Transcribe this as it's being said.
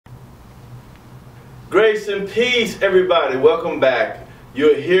Grace and peace, everybody. Welcome back.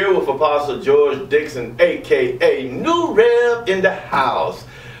 You're here with Apostle George Dixon, a.k.a. Nu-Rev in the house,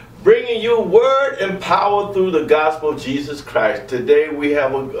 bringing you word and power through the gospel of Jesus Christ. Today we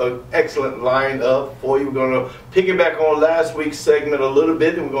have an excellent lineup for you. We're going to piggyback on last week's segment a little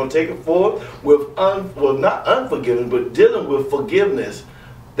bit, and we're going to take it forward with, not unforgiveness, but dealing with forgiveness.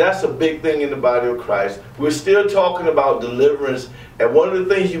 That's a big thing in the body of Christ. We're still talking about deliverance, and one of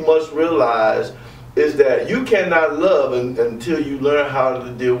the things you must realize is that you cannot love until you learn how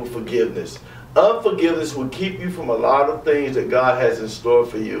to deal with forgiveness. Unforgiveness will keep you from a lot of things that God has in store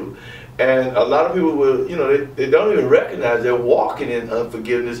for you. And a lot of people will, they don't even recognize they're walking in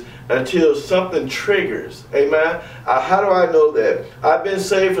unforgiveness until something triggers. Amen? How do I know that? I've been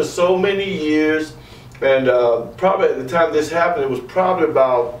saved for so many years, and probably at the time this happened, it was probably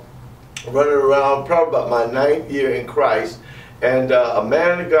about running around, probably about my 9th year in Christ. And a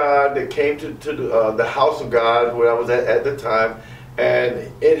man of God that came to the house of God where I was at the time, and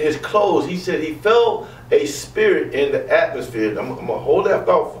in his clothes, he said he felt a spirit in the atmosphere. I'm going to hold that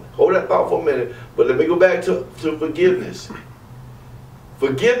thought for a minute, but let me go back to forgiveness.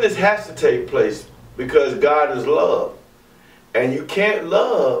 Forgiveness has to take place because God is love. And you can't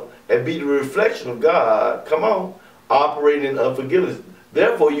love and be the reflection of God, come on, operating in unforgiveness.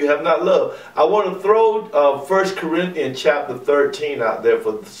 Therefore, you have not loved. I want to throw 1 Corinthians chapter 13 out there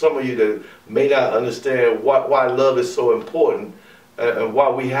for some of you that may not understand why love is so important and why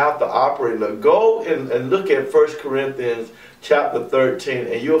we have to operate love. Go and look at 1 Corinthians chapter 13,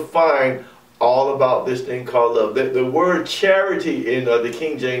 and you'll find all about this thing called love. The word charity in the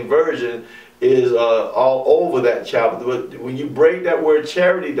King James Version is all over that chapter. But when you break that word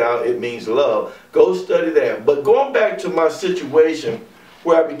charity down, it means love. Go study that. But going back to my situation,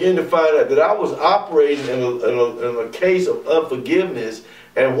 where I began to find out that I was operating in a case of unforgiveness,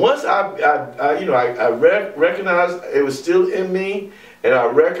 and once I recognized it was still in me, and I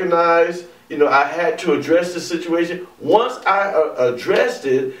recognized I had to address the situation. Once I addressed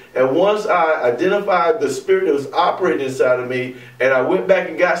it, and once I identified the spirit that was operating inside of me, and I went back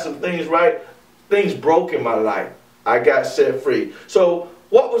and got some things right, things broke in my life. I got set free. So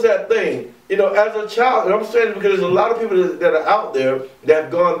what was that thing? As a child, and I'm saying it because there's a lot of people that are out there that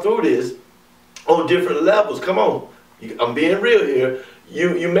have gone through this on different levels. Come on. I'm being real here.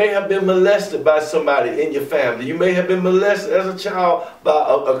 You may have been molested by somebody in your family. You may have been molested as a child by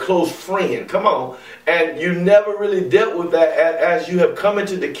a close friend. Come on. And you never really dealt with that as you have come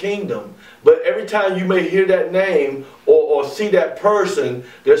into the kingdom. But every time you may hear that name or see that person,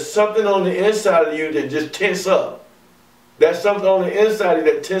 there's something on the inside of you that just tense up. That something on the inside of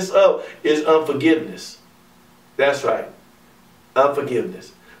you that tense up is unforgiveness. That's right.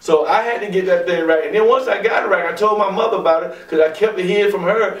 Unforgiveness. So I had to get that thing right. And then once I got it right, I told my mother about it because I kept it hid from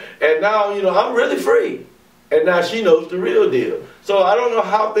her. And now, I'm really free. And now she knows the real deal. So I don't know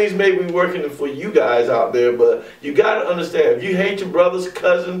how things may be working for you guys out there, but you got to understand, if you hate your brother's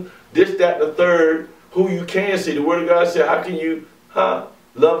cousin, this, that, and the third, who you can see, the Word of God said, how can you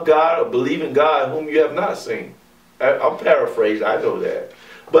love God or believe in God whom you have not seen? I'm paraphrasing, I know that.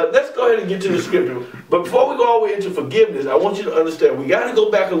 But let's go ahead and get to the scripture. But before we go all the way into forgiveness, I want you to understand, we got to go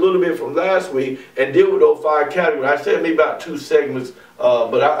back a little bit from last week and deal with those 5 categories. I said maybe about 2 segments,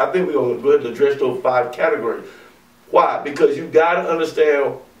 but I think we're going to go ahead and address those 5 categories. Why? Because you got to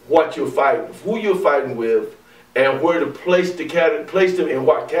understand what you're fighting, who you're fighting with, and where to place them in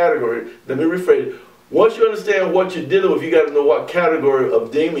what category. Let me rephrase it. Once you understand what you're dealing with, you got to know what category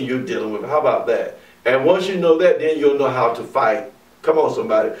of demon you're dealing with. How about that? And once you know that, then you'll know how to fight. Come on,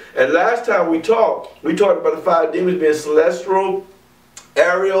 somebody. And last time we talked about the 5 demons being celestial,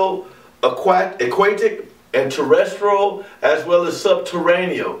 aerial, aquatic, and terrestrial, as well as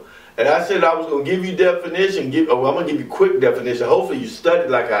subterranean. And I said I was going to give you definition. I'm going to give you quick definition. Hopefully you studied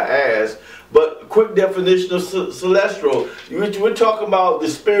like I asked. But quick definition of celestial. We're talking about the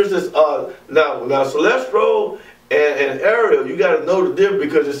spirits that's now celestial and aerial. You got to know the difference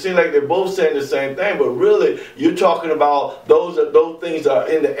because it seems like they're both saying the same thing, but really you're talking about those things that are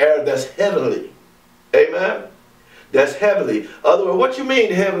in the air that's heavenly. Amen? That's heavenly. Otherwise, what you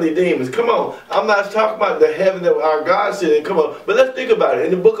mean heavenly demons? Come on. I'm not talking about the heaven that our God said in. Come on. But let's think about it.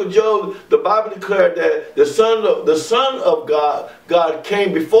 In the book of Job, the Bible declared that the Son of God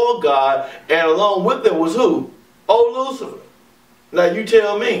came before God, and along with them was who? Old Lucifer. Now you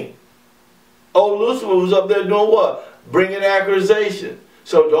tell me. Old Lucifer was up there doing what? Bringing accusation.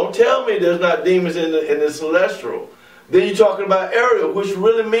 So don't tell me there's not demons in the celestial. Then you're talking about aerial, which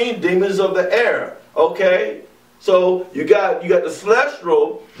really means demons of the air. Okay? So you got the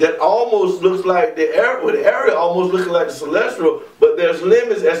celestial that almost looks like the air, with the area almost looking like the celestial, but there's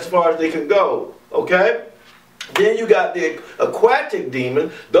limits as far as they can go. Okay? Then you got the aquatic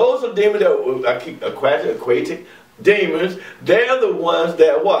demons. Those are demons that aquatic demons. They're the ones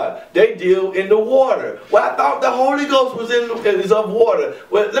that what? They deal in the water. Well, I thought the Holy Ghost is of water.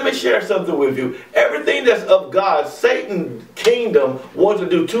 Well, let me share something with you. Everything that's of God, Satan's kingdom wants to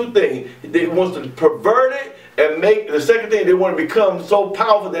do two things. They wants to pervert it, and make the second thing, they want to become so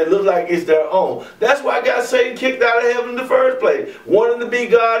powerful that it looks like it's their own. That's why God Satan kicked out of heaven in the first place, wanting to be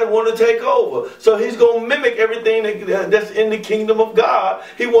God and wanting to take over. So he's going to mimic everything that's in the kingdom of God.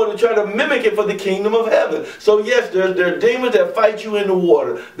 He wanted to try to mimic it for the kingdom of heaven. So yes, there are demons that fight you in the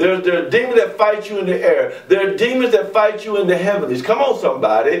water. There are demons that fight you in the air. There are demons that fight you in the heavens. Come on,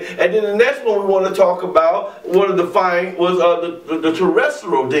 somebody. And then the next one we want to talk about, want to define, was the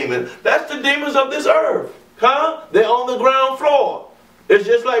terrestrial demon. That's the demons of this earth. Huh? They're on the ground floor. It's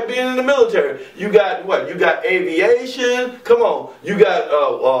just like being in the military. You got what? You got aviation. Come on. You got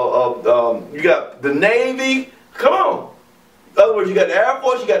the Navy. Come on. In other words, you got the Air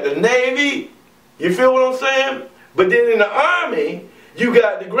Force. You got the Navy. You feel what I'm saying? But then in the Army, you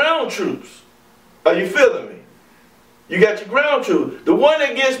got the ground troops. Are you feeling me? You got your ground troops. The one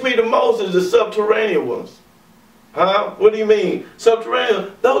that gets me the most is the subterranean ones. Huh? What do you mean?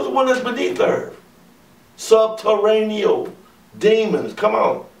 Subterranean? Those are the ones that's beneath the earth. Subterranean demons. Come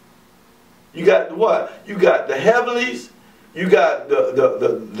on. You got what? You got the heavenlies. You got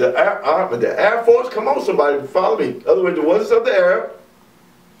the Air Force. Come on, somebody, follow me. In other words, the ones that's up the air.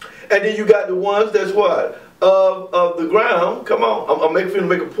 And then you got the ones that's what? Of the ground. Come on. I'm making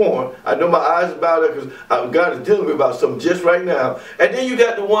make a point. I know my eyes about it because God is dealing with me about something just right now. And then you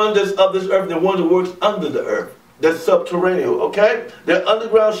got the ones that's of this earth, the one that works under the earth. That's subterranean. Okay? Their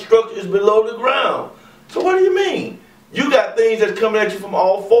underground structure is below the ground. So what do you mean? You got things that's coming at you from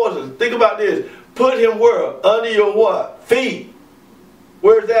all forces. Think about this. Put him where? Under your what? Feet.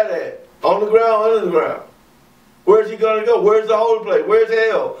 Where's that at? On the ground, under the ground. Where's he going to go? Where's the holy place? Where's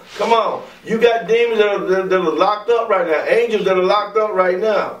hell? Come on. You got demons that are locked up right now. Angels that are locked up right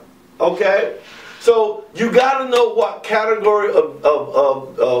now. Okay? So you got to know what category of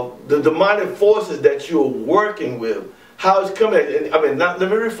the demonic forces that you're working with. How it's coming at, let me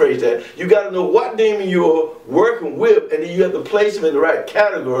rephrase that. You got to know what demon you're working with, and then you have to place them in the right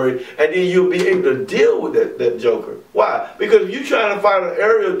category, and then you'll be able to deal with that joker. Why? Because if you're trying to fight an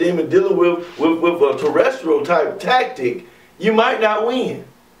aerial demon dealing with a terrestrial type tactic, you might not win.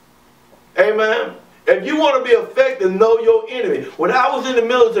 Amen? If you want to be effective, know your enemy. When I was in the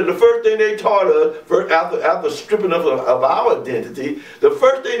military, the first thing they taught us, after stripping us of our identity, the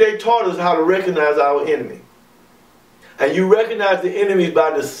first thing they taught us how to recognize our enemy. And you recognize the enemies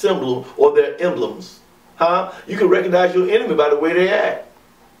by the symbol or their emblems. Huh? You can recognize your enemy by the way they act.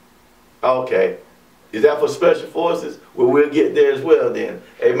 Okay. Is that for special forces? Well, we'll get there as well then.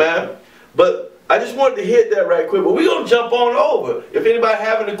 Amen? But I just wanted to hit that right quick. But we're going to jump on over. If anybody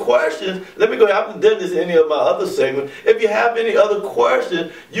have any questions, let me go. I haven't done this in any of my other segments. If you have any other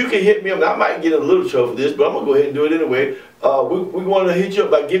questions, you can hit me up. Now, I might get in a little trouble for this, but I'm going to go ahead and do it anyway. We want to hit you up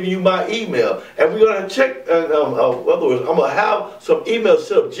by giving you my email. And we're going to check, in other words, I'm going to have some emails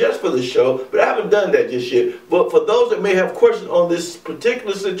set up just for the show, but I haven't done that just yet. But for those that may have questions on this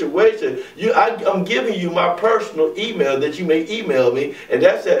particular situation, I'm giving you my personal email that you may email me, and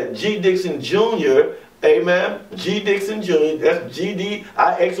that's at G. Dixon Jr., amen, G. Dixon Jr., that's GDIXONJR,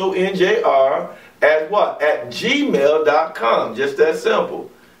 at what? At gmail.com, just that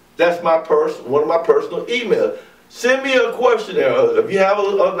simple. That's my one of my personal emails. Send me a questionnaire. If you have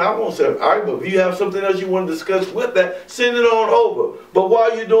I won't say an argument, if you have something else you want to discuss with that, send it on over. But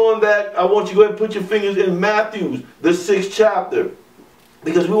while you're doing that, I want you to go ahead and put your fingers in Matthew, the 6th chapter.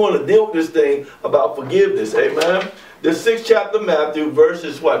 Because we want to deal with this thing about forgiveness. Amen? The 6th chapter of Matthew,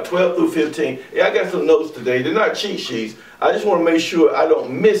 verses what? 12 through 15. Yeah, I got some notes today. They're not cheat sheets. I just want to make sure I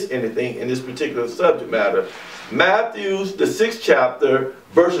don't miss anything in this particular subject matter. Matthew's, the 6th chapter,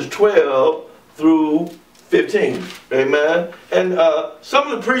 verses 12 through 15. Amen. And some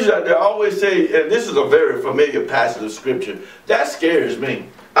of the preachers out there always say, and this is a very familiar passage of scripture, that scares me.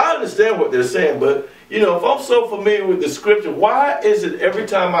 I understand what they're saying, but you know, if I'm so familiar with the scripture, why is it every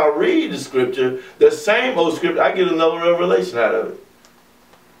time I read the scripture, the same old scripture, I get another revelation out of it?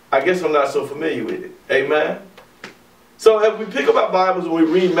 I guess I'm not so familiar with it. Amen. So if we pick up our Bibles and we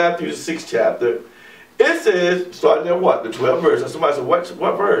read Matthew the 6th chapter, it says, starting at what? The 12th verse. And somebody said,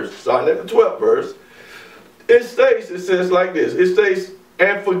 what verse? Starting at the 12th verse. It says like this. It states,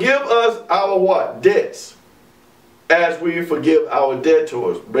 and forgive us our what? Debts, as we forgive our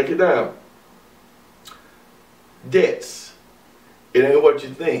debtors. Break it down. debts. It ain't what you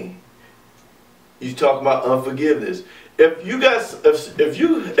think. You talking about unforgiveness. If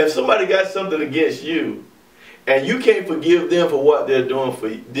somebody got something against you, and you can't forgive them for what they're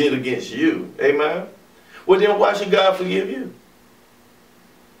did against you, amen? Well, then why should God forgive you?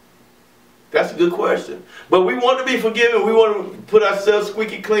 That's a good question. But we want to be forgiven. We want to put ourselves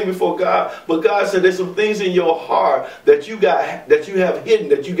squeaky clean before God. But God said there's some things in your heart that you have hidden,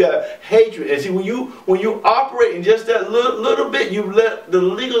 that you got hatred. And see, when you operate in just that little bit, you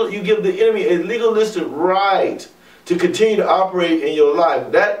give the enemy a legalistic right to continue to operate in your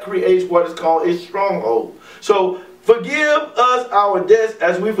life. That creates what is called a stronghold. So forgive us our debts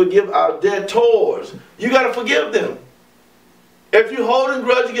as we forgive our debtors. You got to forgive them. If you're holding a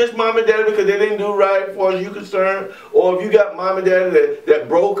grudge against mom and dad because they didn't do right as far as you're concerned, or if you got mom and dad that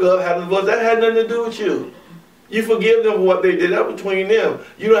broke up, had a divorce, that had nothing to do with you. You forgive them for what they did. That's between them.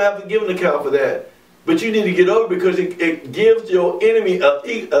 You don't have to give an account for that. But you need to get over it because it gives your enemy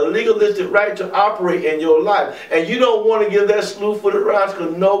a legalistic right to operate in your life. And you don't want to give that slew-footed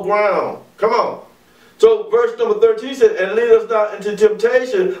rascal no ground. Come on. So verse number 13 says, and lead us not into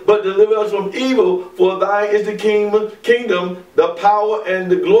temptation, but deliver us from evil. For thine is the kingdom, the power,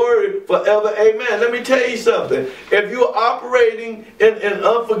 and the glory forever. Amen. Let me tell you something. If you're operating in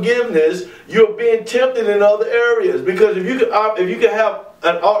unforgiveness, you're being tempted in other areas. Because if you can have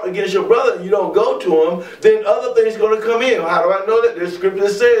an art against your brother and you don't go to him, then other things are going to come in. How do I know that? There's scripture that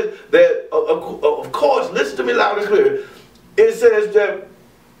says that, of course, listen to me loud and clear. It says that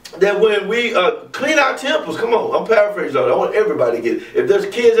when we clean our temples, come on, I'm paraphrasing on it. I want everybody to get it. If there's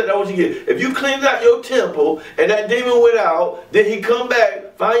kids that I want you to get it. If you cleaned out your temple and that demon went out, then he come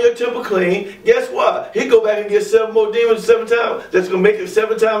back, find your temple clean, guess what? He go back and get 7 more demons 7 times. That's going to make it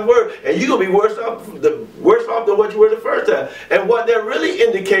 7 times worse. And you're going to be worse off than what you were the first time. And what that really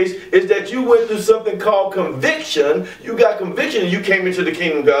indicates is that you went through something called conviction. You got conviction and you came into the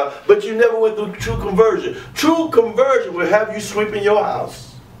kingdom of God, but you never went through true conversion. True conversion will have you sweeping your house.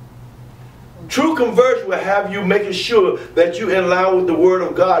 True conversion will have you making sure that you in line with the word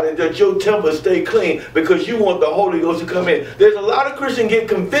of God and that your temple stay clean because you want the Holy Ghost to come in. There's a lot of Christians get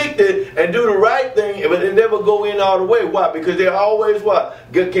convicted and do the right thing, but they never go in all the way. Why? Because they always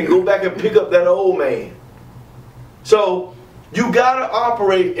can go back and pick up that old man. So you got to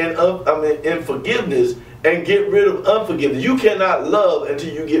operate in forgiveness and get rid of unforgiveness. You cannot love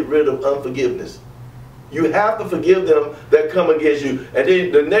until you get rid of unforgiveness. You have to forgive them that come against you. And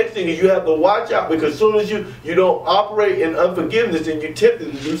then the next thing is you have to watch out, because as soon as you don't operate in unforgiveness, then you're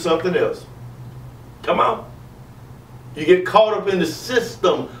tempted to do something else. Come on. You get caught up in the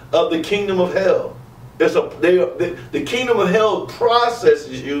system of the kingdom of hell. The kingdom of hell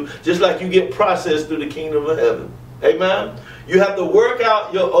processes you just like you get processed through the kingdom of heaven. Amen? You have to work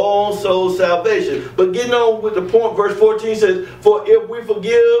out your own soul salvation. But getting on with the point, verse 14 says, for if we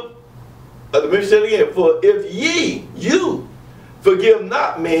forgive, let me say it again. For if you forgive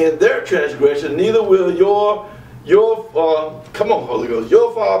not men their transgression, neither will your come on, Holy Ghost,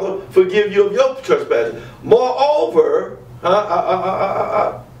 your Father forgive you of your trespasses. Moreover,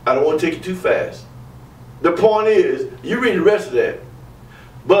 I don't want to take it too fast. The point is, you read the rest of that.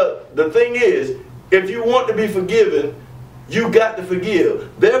 But the thing is, if you want to be forgiven, you got to forgive.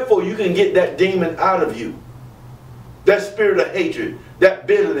 Therefore, you can get that demon out of you. That spirit of hatred, that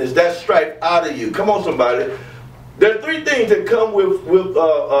bitterness, that strife out of you. Come on, somebody. There are 3 things that come with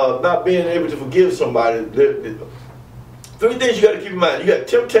not being able to forgive somebody. 3 things you got to keep in mind. You got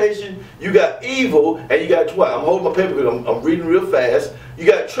temptation, you got evil, and you got what? I'm holding my paper because I'm reading real fast. You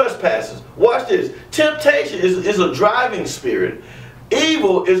got trespasses. Watch this. Temptation is a driving spirit.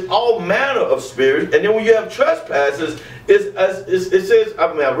 Evil is all manner of spirits. And then when you have trespasses, it says,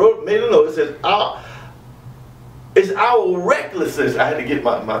 I made a note, it says, it's our recklessness. I had to get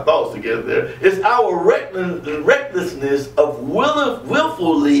my thoughts together there. It's our recklessness of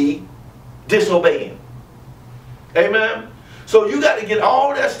willfully disobeying. Amen? So you got to get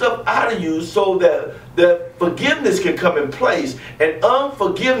all that stuff out of you so that forgiveness can come in place and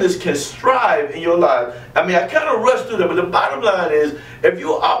unforgiveness can strive in your life. I mean, I kind of rushed through that, but the bottom line is, if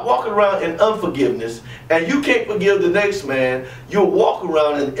you are walking around in unforgiveness and you can't forgive the next man, you'll walk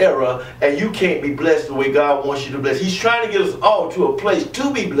around in error and you can't be blessed the way God wants you to bless. He's trying to get us all to a place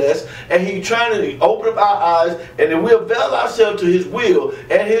to be blessed, and He's trying to open up our eyes, and if we avail ourselves to His will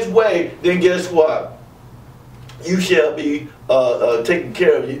and His way, then guess what? You shall be taken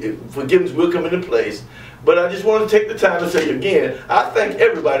care of. Forgiveness will come into place. But I just want to take the time to say again, I thank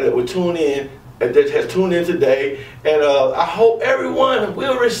everybody that will tune in, that has tuned in today. And I hope everyone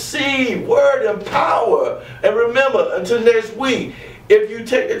will receive word and power. And remember, until next week, if you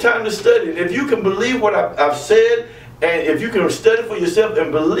take the time to study it. If you can believe what I've said, and if you can study for yourself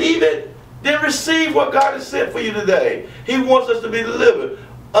and believe it, then receive what God has said for you today. He wants us to be delivered.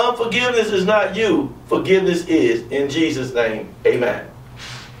 Unforgiveness is not you. Forgiveness is. In Jesus' name, amen.